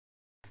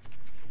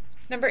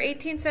Number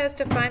 18 says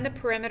to find the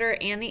perimeter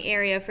and the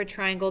area for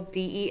triangle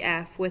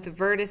DEF with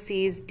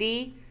vertices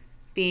D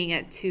being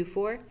at 2,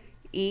 4,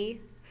 E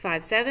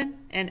 5, 7,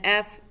 and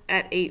F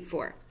at 8,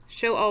 4.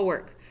 Show all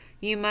work.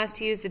 You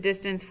must use the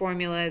distance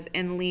formulas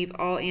and leave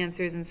all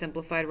answers in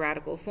simplified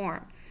radical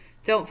form.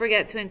 Don't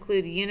forget to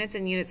include units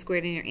and units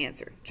squared in your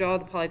answer. Draw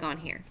the polygon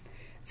here.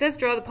 It says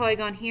draw the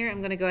polygon here. I'm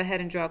going to go ahead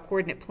and draw a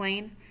coordinate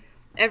plane.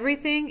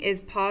 Everything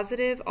is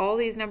positive. All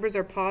these numbers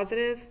are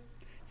positive,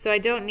 so I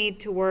don't need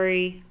to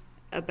worry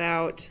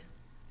about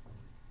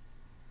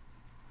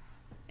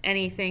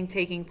anything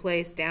taking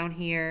place down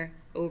here,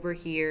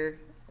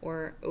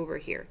 or over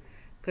here,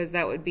 because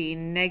that would be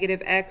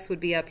negative x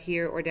would be up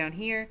here or down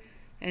here,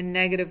 and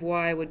negative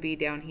y would be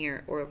down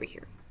here or over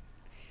here.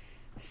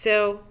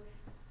 So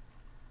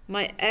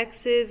my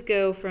x's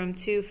go from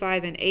 2,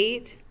 5, and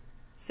 8.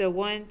 So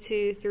 1,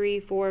 2, 3,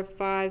 4,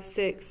 5,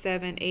 6,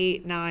 7,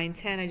 8, 9,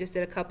 10. I just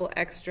did a couple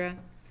extra.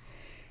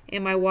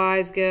 And my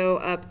y's go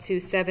up to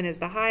 7 is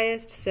the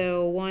highest.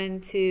 So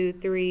 1, 2,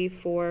 3,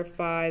 4,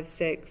 5,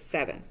 6,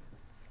 7.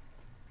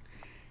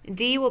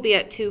 D will be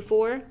at 2,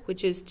 4,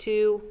 which is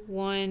 2,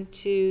 1,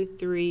 2,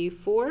 3,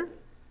 4.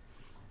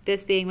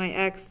 This being my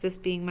x, this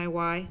being my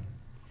y.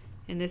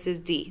 And this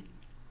is D.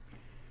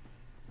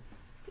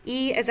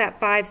 E is at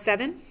 5,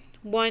 7.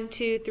 1,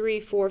 2, 3,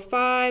 4,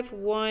 5.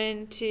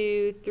 1,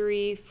 2,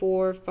 3,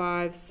 4,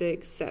 5,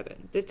 6,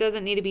 7. This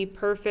doesn't need to be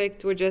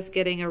perfect. We're just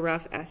getting a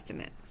rough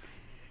estimate.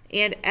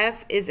 And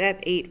F is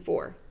at 8,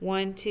 4.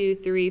 1, 2,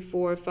 3,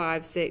 4,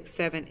 5, 6,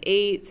 7,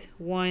 8.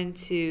 1,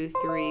 2,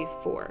 3,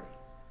 4.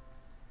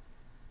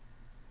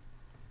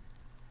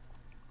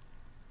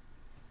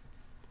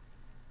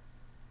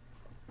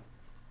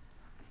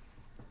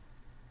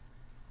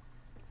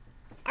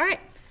 All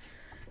right.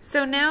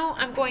 So now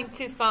I'm going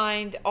to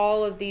find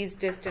all of these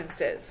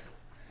distances.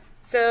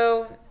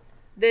 So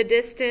the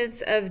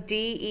distance of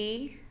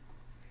DE,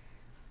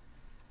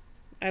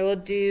 I will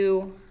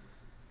do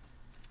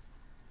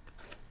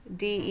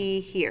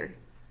DE here.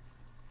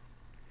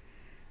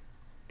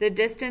 The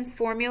distance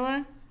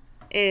formula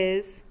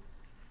is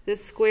the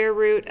square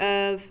root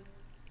of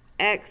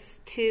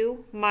x2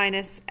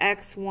 minus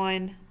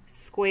x1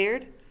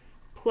 squared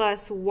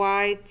plus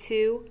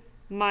y2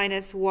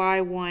 minus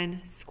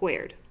y1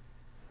 squared.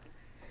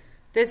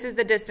 This is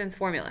the distance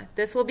formula.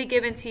 This will be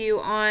given to you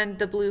on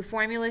the blue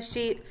formula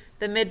sheet.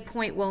 The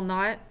midpoint will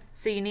not,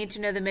 so you need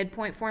to know the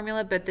midpoint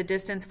formula, but the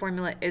distance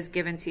formula is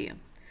given to you.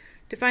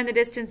 To find the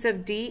distance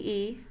of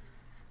DE,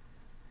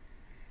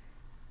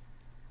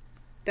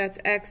 that's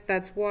x,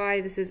 that's y,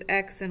 this is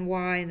x and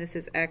y, and this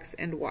is x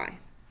and y.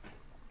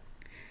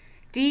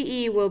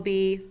 DE will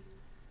be,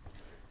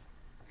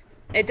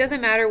 it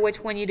doesn't matter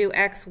which one you do,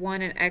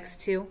 x1 and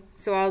x2,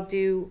 so I'll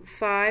do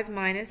 5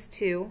 minus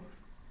 2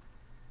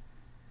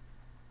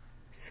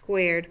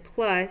 squared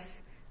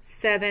plus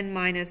 7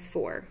 minus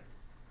 4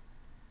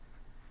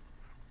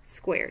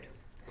 squared.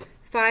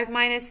 5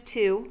 minus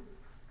 2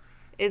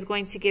 is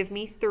going to give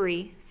me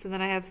 3, so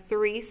then I have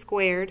 3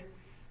 squared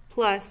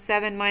plus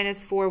 7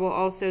 minus 4 will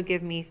also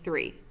give me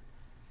 3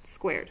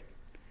 squared.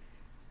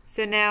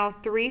 So now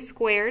 3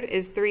 squared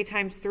is 3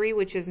 times 3,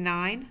 which is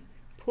 9,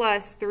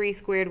 plus 3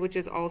 squared, which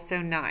is also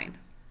 9.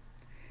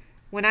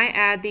 When I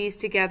add these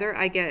together,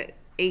 I get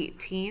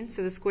 18,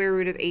 so the square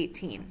root of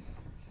 18.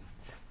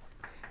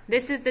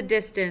 This is the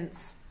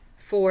distance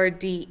for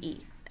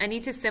DE. I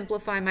need to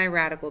simplify my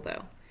radical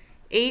though.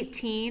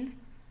 18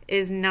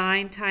 is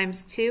 9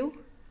 times 2.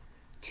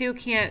 2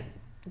 can't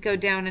go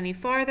down any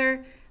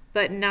farther,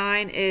 but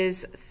 9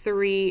 is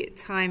 3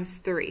 times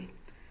 3.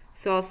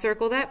 So I'll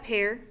circle that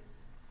pair.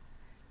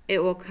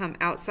 It will come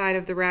outside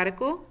of the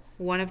radical.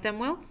 One of them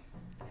will.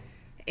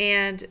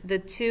 And the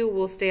 2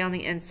 will stay on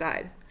the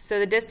inside. So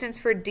the distance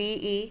for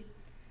DE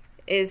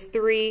is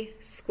 3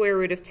 square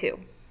root of 2.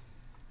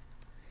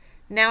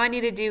 Now I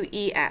need to do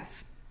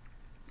EF.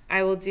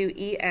 I will do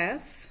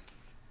EF.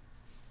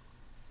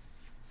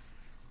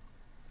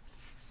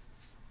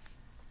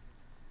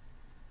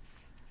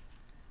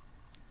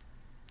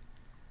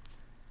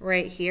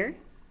 Right here.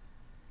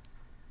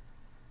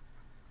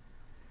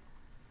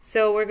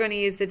 So we're going to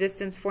use the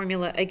distance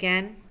formula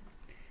again.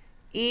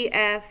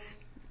 EF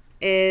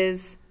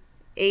is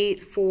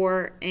 8,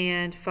 4,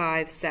 and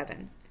 5,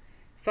 7.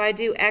 If I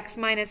do x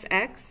minus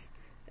x,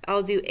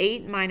 I'll do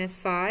 8 minus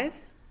 5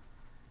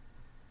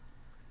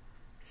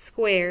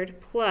 squared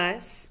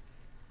plus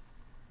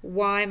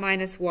y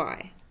minus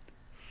y.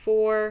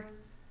 4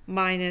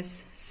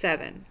 minus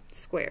 7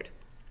 squared.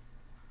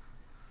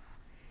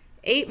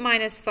 8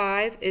 minus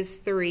 5 is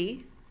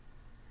 3,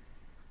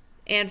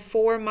 and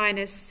 4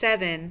 minus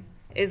 7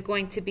 is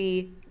going to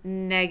be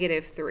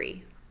negative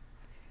 3.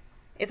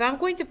 If I'm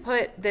going to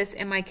put this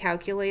in my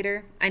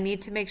calculator, I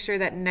need to make sure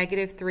that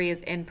negative 3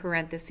 is in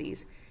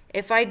parentheses.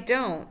 If I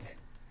don't,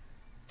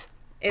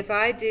 if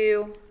I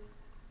do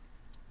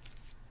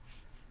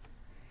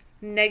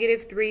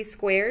negative 3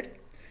 squared,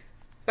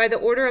 by the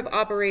order of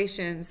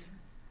operations,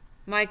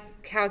 my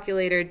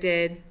calculator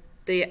did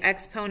the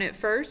exponent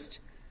first,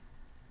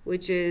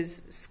 which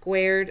is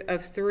squared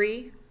of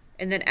 3,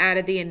 and then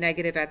added the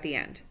negative at the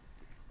end.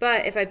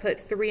 But if I put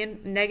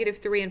negative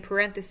 3 in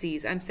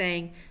parentheses, I'm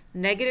saying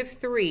negative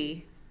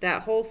 3,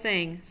 that whole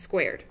thing,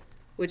 squared,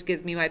 which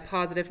gives me my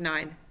positive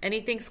 9.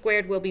 Anything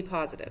squared will be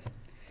positive.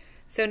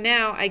 So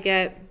now I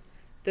get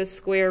the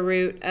square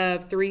root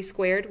of 3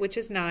 squared, which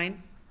is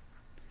 9,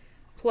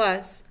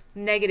 plus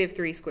negative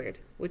 3 squared,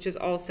 which is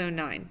also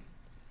 9.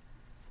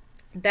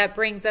 That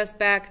brings us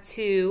back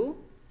to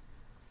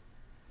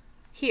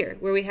here,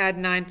 where we had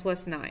 9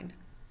 plus 9.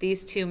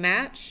 These two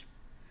match.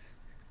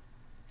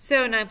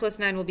 So 9 plus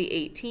 9 will be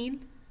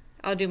 18.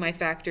 I'll do my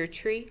factor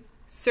tree,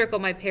 circle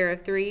my pair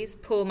of 3's,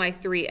 pull my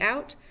 3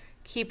 out,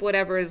 keep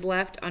whatever is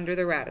left under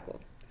the radical.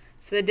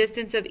 So the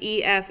distance of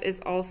EF is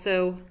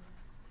also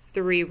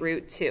 3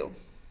 root 2.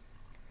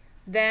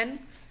 Then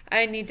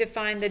I need to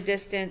find the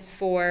distance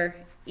for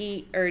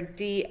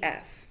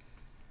DF.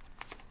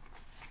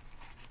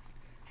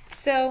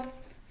 So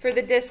for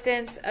the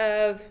distance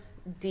of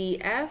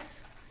DF,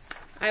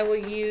 I will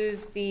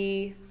use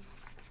the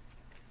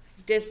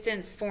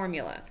distance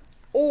formula.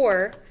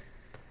 Or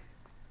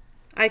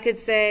I could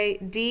say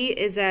D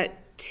is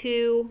at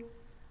 2,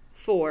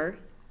 4,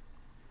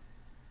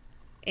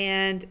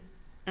 and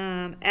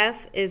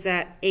F is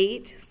at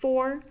 8,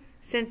 4.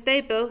 Since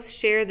they both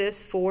share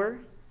this 4,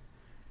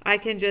 I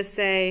can just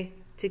say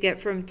to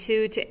get from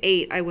 2 to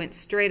 8, I went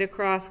straight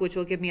across, which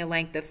will give me a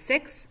length of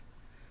 6.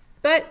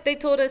 But they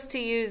told us to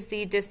use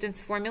the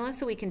distance formula,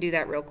 so we can do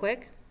that real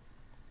quick.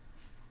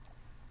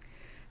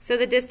 So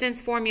the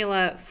distance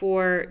formula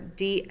for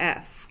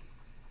DF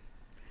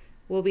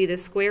will be the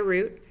square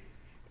root,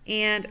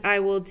 and I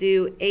will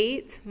do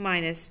 8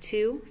 minus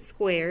 2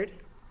 squared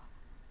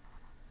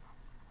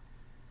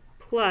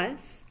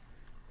plus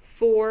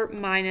 4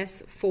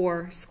 minus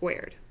 4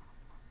 squared.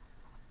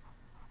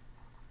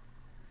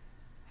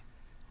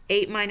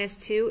 8 minus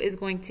 2 is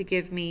going to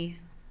give me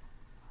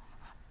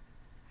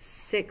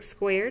 6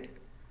 squared,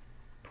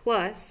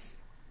 plus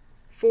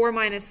 4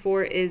 minus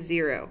 4 is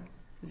 0.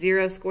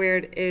 0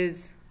 squared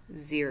is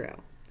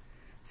 0.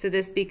 So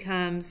this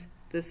becomes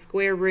the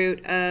square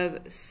root of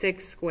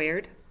 6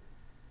 squared.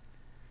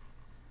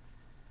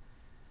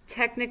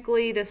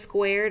 Technically, the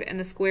squared and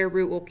the square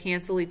root will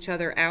cancel each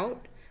other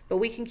out, but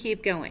we can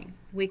keep going.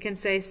 We can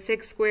say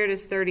 6 squared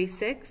is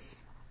 36.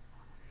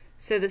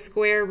 So the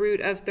square root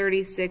of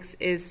 36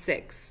 is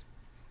 6.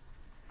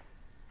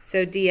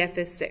 So DF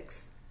is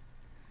 6.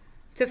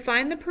 To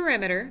find the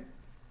perimeter,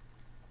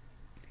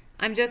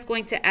 I'm just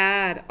going to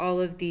add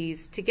all of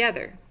these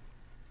together.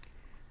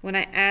 When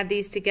I add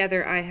these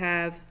together, I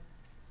have,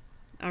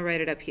 I'll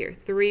write it up here,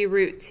 3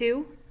 root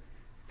 2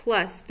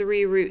 plus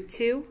 3 root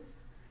 2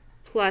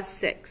 plus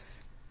 6.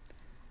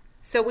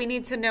 So we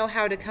need to know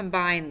how to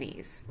combine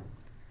these.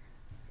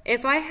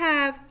 If I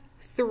have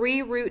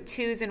 3 root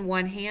 2's in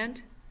one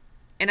hand,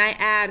 and I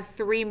add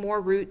 3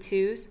 more root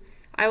 2's,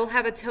 I will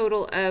have a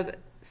total of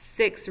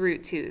 6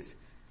 root 2's.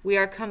 We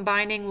are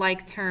combining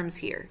like terms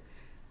here.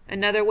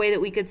 Another way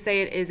that we could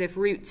say it is if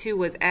root 2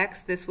 was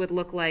x, this would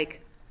look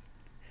like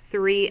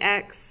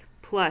 3x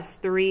plus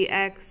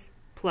 3x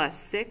plus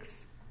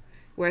 6,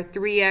 where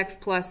 3x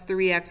plus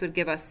 3x would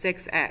give us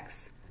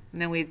 6x.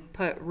 And then we'd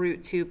put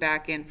root 2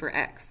 back in for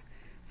x.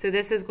 So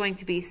this is going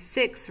to be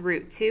 6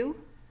 root 2,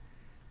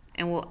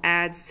 and we'll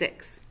add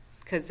 6,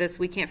 because this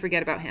we can't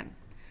forget about him.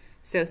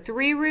 So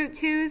 3 root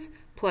 2's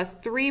plus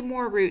 3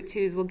 more root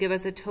 2's will give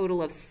us a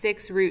total of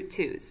 6 root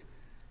 2's,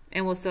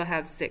 and we'll still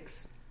have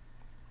 6.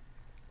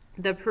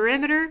 The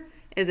perimeter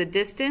is a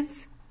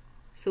distance,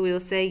 so we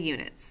will say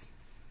units.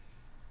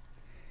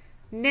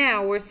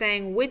 Now we're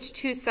saying which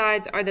two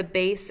sides are the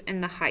base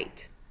and the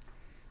height.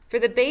 For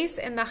the base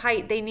and the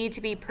height, they need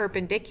to be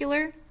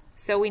perpendicular,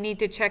 so we need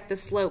to check the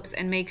slopes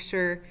and make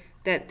sure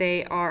that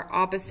they are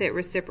opposite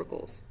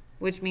reciprocals,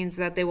 which means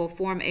that they will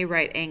form a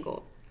right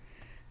angle.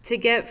 To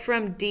get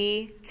from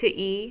D to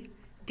E,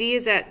 D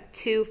is at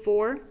 2,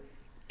 4,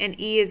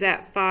 and E is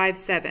at 5,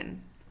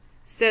 7.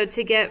 So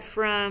to get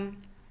from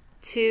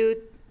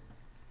 2,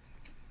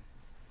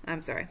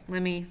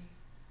 let me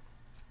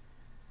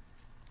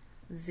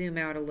zoom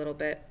out a little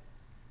bit.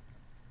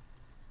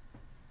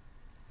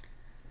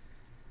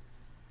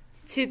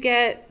 To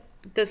get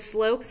the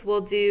slopes,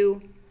 we'll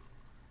do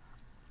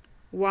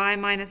y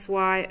minus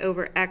y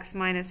over x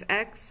minus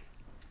x.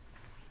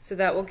 So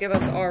that will give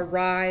us our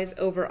rise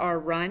over our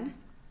run.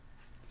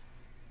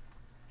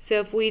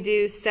 So if we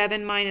do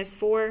 7 minus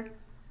 4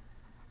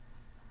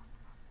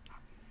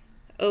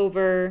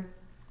 over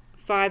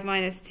 5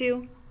 minus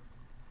 2,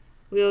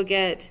 we'll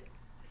get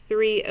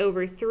 3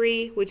 over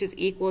 3, which is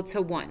equal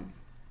to 1.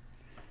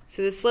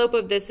 So the slope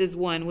of this is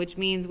 1, which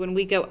means when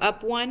we go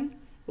up 1,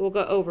 we'll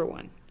go over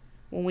 1.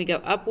 When we go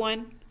up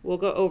 1, we'll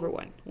go over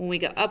 1. When we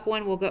go up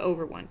 1, we'll go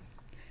over 1.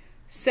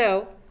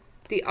 So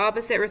the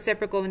opposite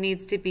reciprocal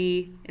needs to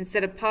be,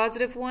 instead of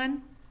positive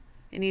 1,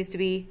 it needs to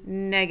be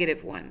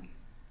negative 1.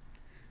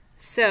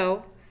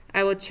 So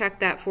I will check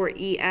that for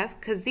EF,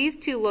 because these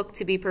two look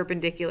to be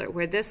perpendicular,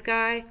 where this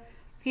guy,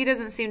 he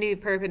doesn't seem to be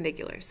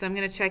perpendicular. So I'm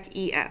going to check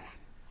EF.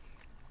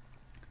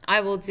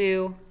 I will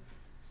do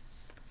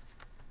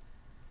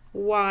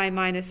y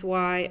minus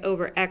y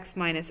over x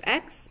minus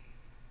x.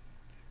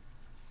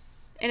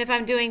 And if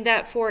I'm doing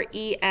that for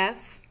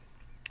EF,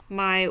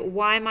 my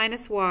y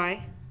minus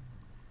y,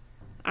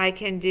 I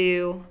can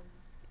do,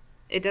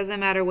 it doesn't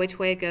matter which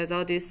way it goes,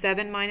 I'll do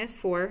 7 minus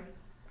 4.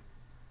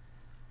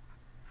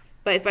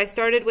 But if I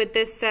started with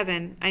this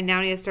 7, I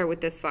now need to start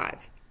with this 5.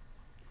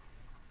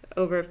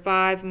 Over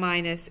 5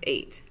 minus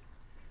 8.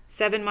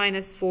 7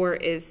 minus 4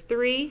 is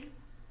 3.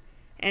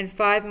 And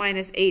 5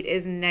 minus 8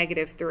 is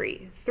negative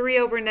 3. 3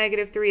 over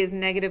negative 3 is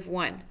negative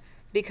 1.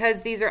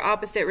 Because these are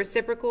opposite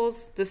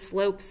reciprocals, the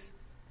slopes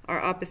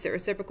are opposite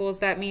reciprocals.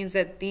 That means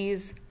that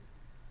these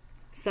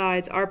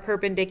sides are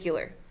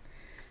perpendicular.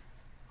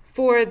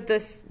 For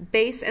the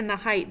base and the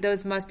height,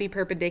 those must be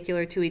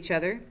perpendicular to each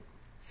other.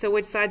 So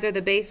which sides are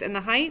the base and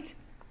the height?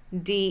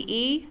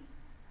 DE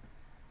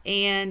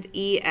and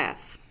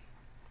EF.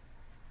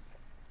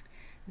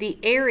 The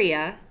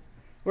area,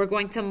 we're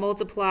going to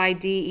multiply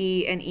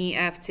DE and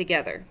EF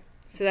together.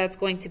 So that's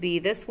going to be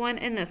this one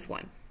and this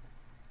one.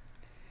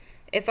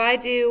 If I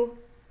do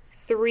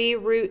 3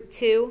 root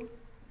 2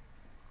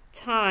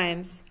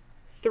 times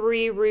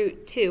 3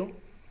 root 2,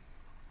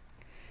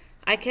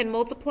 I can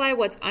multiply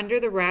what's under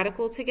the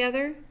radical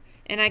together,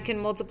 and I can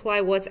multiply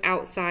what's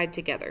outside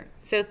together.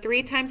 So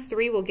 3 times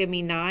 3 will give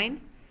me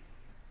 9.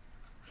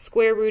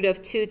 Square root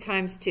of 2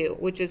 times 2,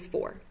 which is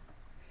 4.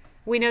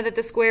 We know that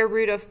the square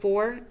root of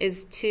 4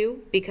 is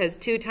 2 because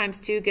 2 times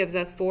 2 gives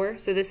us 4.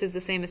 So this is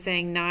the same as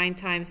saying 9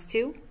 times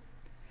 2,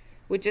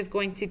 which is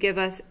going to give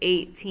us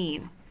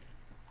 18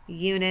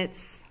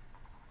 units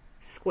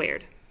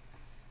squared.